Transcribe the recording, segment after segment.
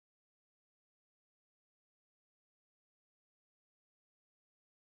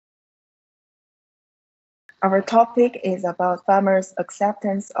Our topic is about farmers'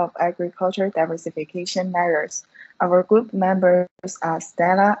 acceptance of agriculture diversification measures. Our group members are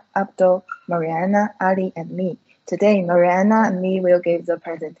Stella, Abdul, Mariana, Ali, and me. Today, Mariana and me will give the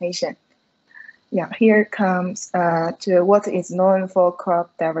presentation. Yeah, here comes to what is known for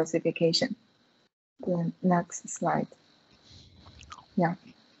crop diversification. The next slide. Yeah,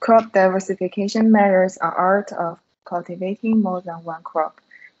 crop diversification measures are art of cultivating more than one crop.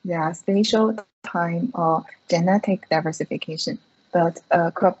 They are spatial, time, or genetic diversification. But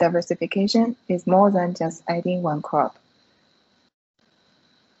crop diversification is more than just adding one crop.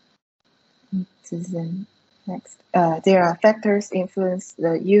 Next. There are factors influence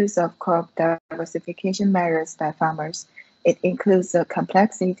the use of crop diversification measures by farmers. It includes the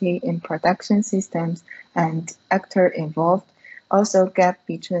complexity in production systems and actors involved, also gap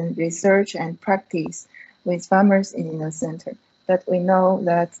between research and practice, with farmers in the center. But we know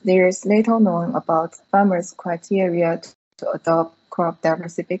that there is little known about farmers' criteria to adopt crop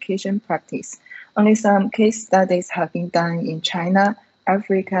diversification practice. Only some case studies have been done in China,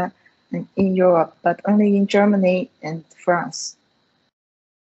 Africa, and in Europe, but only in Germany and France.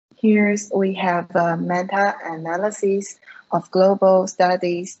 Here we have a meta-analysis of global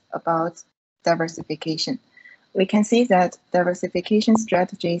studies about diversification. We can see that diversification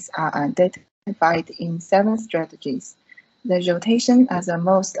strategies are identified in 7 strategies. The rotation are the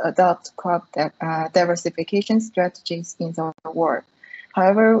most adopted crop diversification strategies in the world.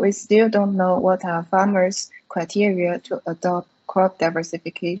 However, we still don't know what are farmers' criteria to adopt crop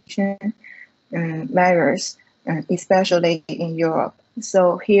diversification measures, especially in Europe.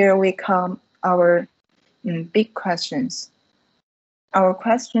 So here we come our big questions. Our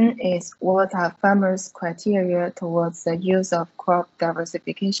question is, what are farmers' criteria towards the use of crop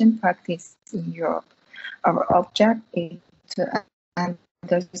diversification practice in Europe? Our object is to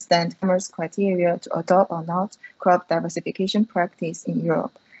understand farmers' criteria to adopt or not crop diversification practice in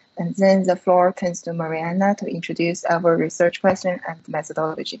Europe. And then the floor turns to Mariana to introduce our research question and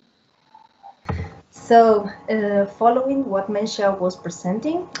methodology. So, following what Mensha was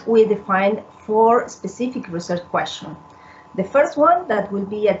presenting, we defined 4 specific research questions. The first one that will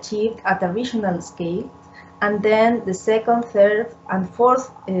be achieved at a regional scale, and then the second, third, and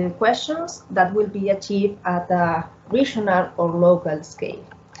fourth questions that will be achieved at a regional or local scale.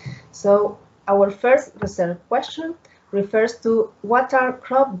 So, our first research question refers to what are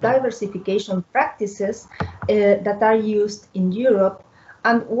crop diversification practices that are used in Europe,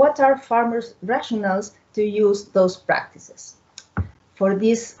 and what are farmers' rationales to use those practices. For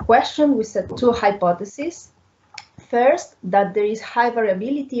this question, we set 2 hypotheses. First, that there is high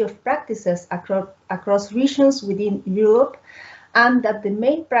variability of practices across regions within Europe, and that the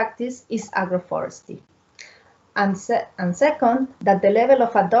main practice is agroforestry. And second, that the level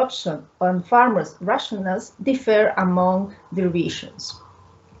of adoption on farmers' rationales differ among the regions.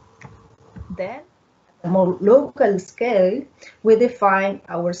 Then, at a more local scale, we define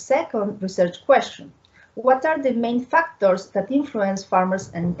our second research question. What are the main factors that influence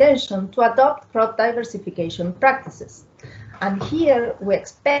farmers' intention to adopt crop diversification practices? And here we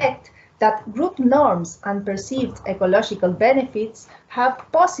expect that group norms and perceived ecological benefits have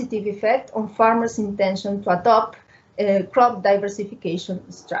positive effect on farmers' intention to adopt crop diversification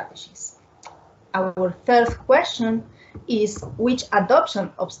strategies. Our third question is which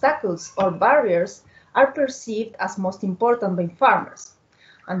adoption obstacles or barriers are perceived as most important by farmers.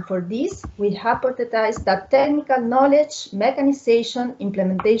 And for this, we hypothesize that technical knowledge, mechanization,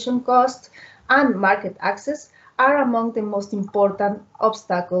 implementation cost, and market access are among the most important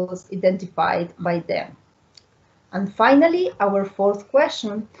obstacles identified by them. And finally, our fourth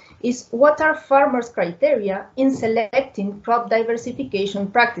question is what are farmers' criteria in selecting crop diversification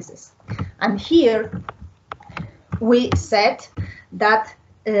practices? And here we said that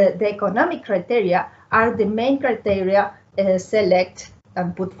the economic criteria are the main criteria select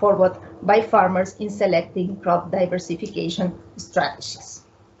and put forward by farmers in selecting crop diversification strategies.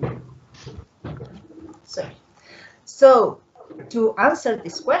 So to answer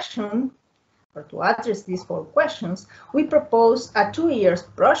this question, or to address these 4 questions, we propose a 2-year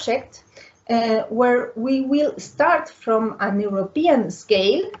project where we will start from an European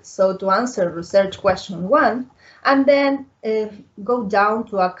scale, so to answer research question 1, and then go down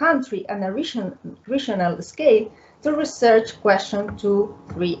to a country and a regional scale to research question 2,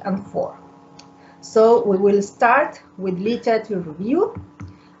 3, and 4. So we will start with literature review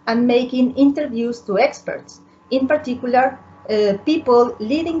and making interviews to experts, in particular people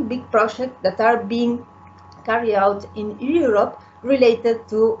leading big projects that are being carried out in Europe related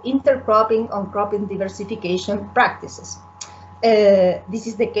to intercropping and cropping diversification practices. This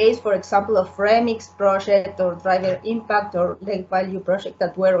is the case, for example, of Remix project or driver impact or leg value project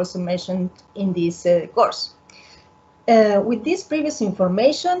that were also mentioned in this course. With this previous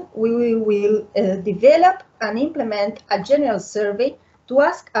information, we will develop and implement a general survey to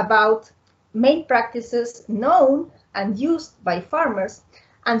ask about main practices known and used by farmers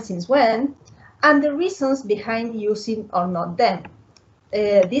and since when, and the reasons behind using or not them.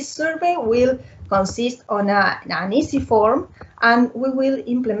 This survey will consist on an easy form, and we will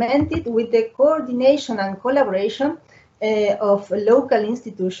implement it with the coordination and collaboration of local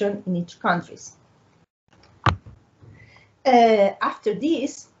institutions in each country. After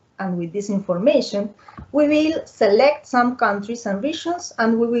this, and with this information, we will select some countries and regions,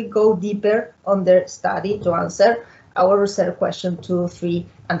 and we will go deeper on their study to answer our research question 2, 3,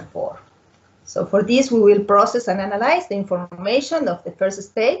 and 4. So for this, we will process and analyze the information of the first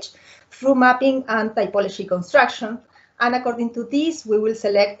stage through mapping and typology construction. And according to this, we will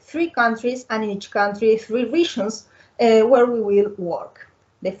select 3 countries, and in each country, 3 regions where we will work.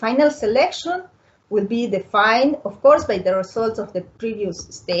 The final selection will be defined, of course, by the results of the previous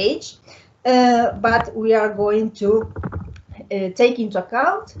stage, but we are going to take into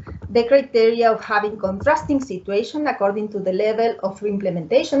account the criteria of having contrasting situation according to the level of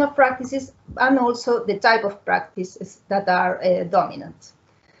implementation of practices and also the type of practices that are dominant.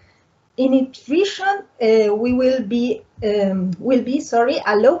 In each region, will be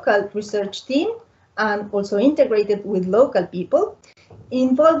a local research team and also integrated with local people,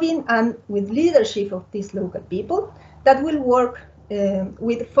 involving and with leadership of these local people that will work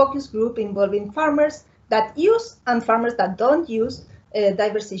with focus group involving farmers that use and farmers that don't use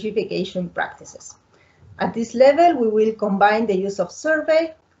diversification practices. At this level, we will combine the use of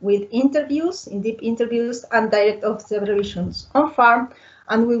survey with interviews, in-depth interviews, and direct observations on farm,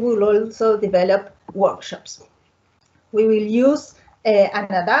 and we will also develop workshops. We will use an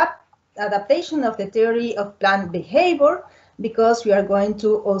adaptation of the theory of plant behavior, because we are going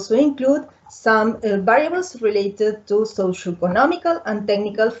to also include some variables related to socioeconomical and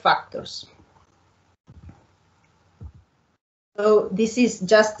technical factors. So this is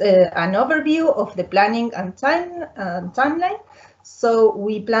just an overview of the planning and timeline. So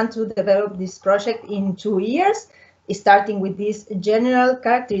we plan to develop this project in 2 years, starting with this general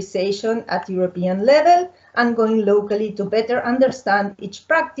characterization at European level and going locally to better understand each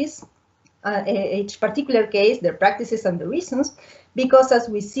practice, each particular case, their practices and the reasons, because as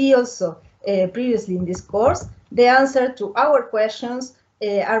we see also previously in this course, the answer to our questions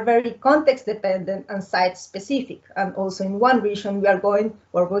are very context dependent and site specific. And also in one region we are going,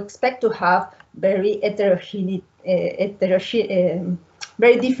 or we expect to have very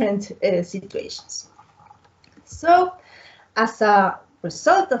very different situations. So as a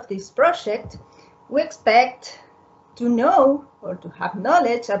result of this project, we expect to know or to have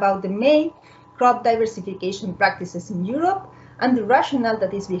knowledge about the main crop diversification practices in Europe and the rationale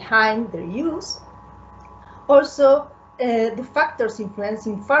that is behind their use. Also, the factors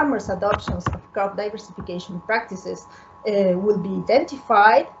influencing farmers' adoptions of crop diversification practices will be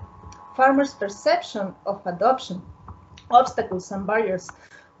identified. Farmers' perception of adoption, obstacles and barriers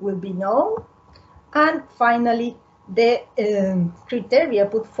will be known. And finally, the criteria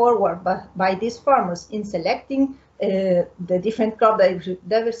put forward by these farmers in selecting the different crop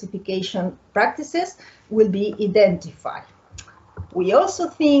diversification practices will be identified. We also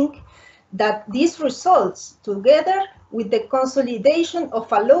think that these results, together with the consolidation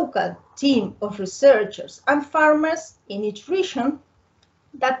of a local team of researchers and farmers in each region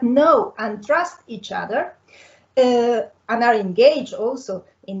that know and trust each other and are engaged also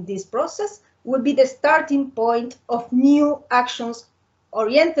in this process, will be the starting point of new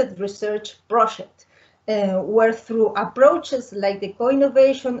actions-oriented research project, where through approaches like the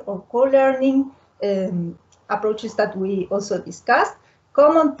co-innovation or co-learning approaches that we also discussed,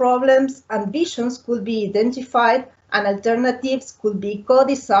 common problems and visions could be identified and alternatives could be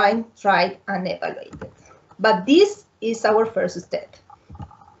co-designed, tried, and evaluated. But this is our first step.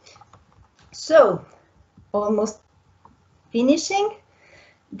 So, almost finishing,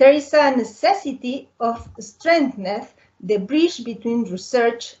 there is a necessity of strengthening the bridge between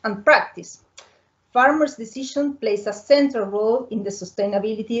research and practice. Farmers' decision plays a central role in the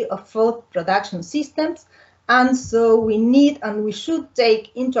sustainability of food production systems, and so we need and we should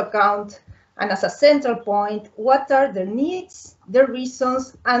take into account, and as a central point, what are their needs, their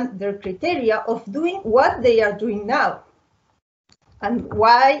reasons, and their criteria of doing what they are doing now, and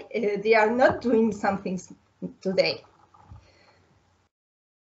why they are not doing some things today.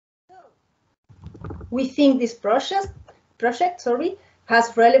 We think this project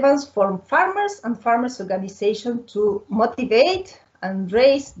has relevance for farmers and farmers' organizations to motivate and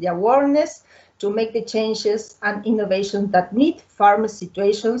raise the awareness to make the changes and innovations that meet farmers'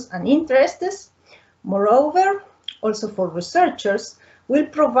 situations and interests. Moreover, also for researchers, will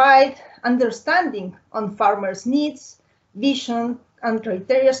provide understanding on farmers' needs, vision, and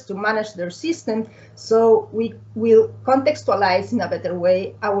criteria to manage their system, so we will contextualize in a better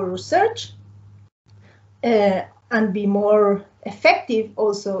way our research and be more effective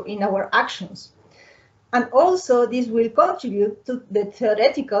also in our actions. And also this will contribute to the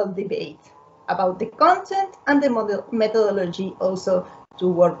theoretical debate about the content and the methodology also to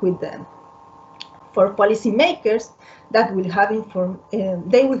work with them. For policymakers, that will have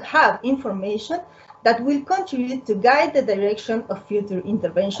they will have information that will contribute to guide the direction of future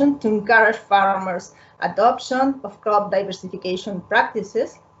intervention to encourage farmers' adoption of crop diversification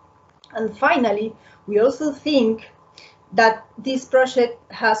practices. And finally, we also think that this project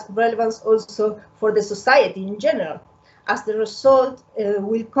has relevance also for the society in general, as the result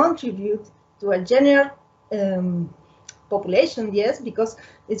will contribute to a general population, yes, because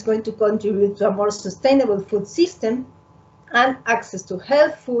it's going to contribute to a more sustainable food system and access to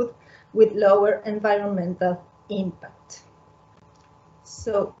health food with lower environmental impact.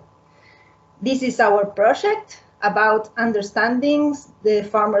 So this is our project about understanding the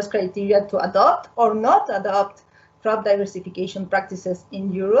farmers' criteria to adopt or not adopt crop diversification practices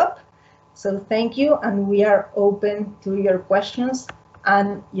in Europe. So thank you, and we are open to your questions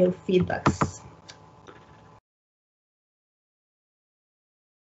and your feedbacks.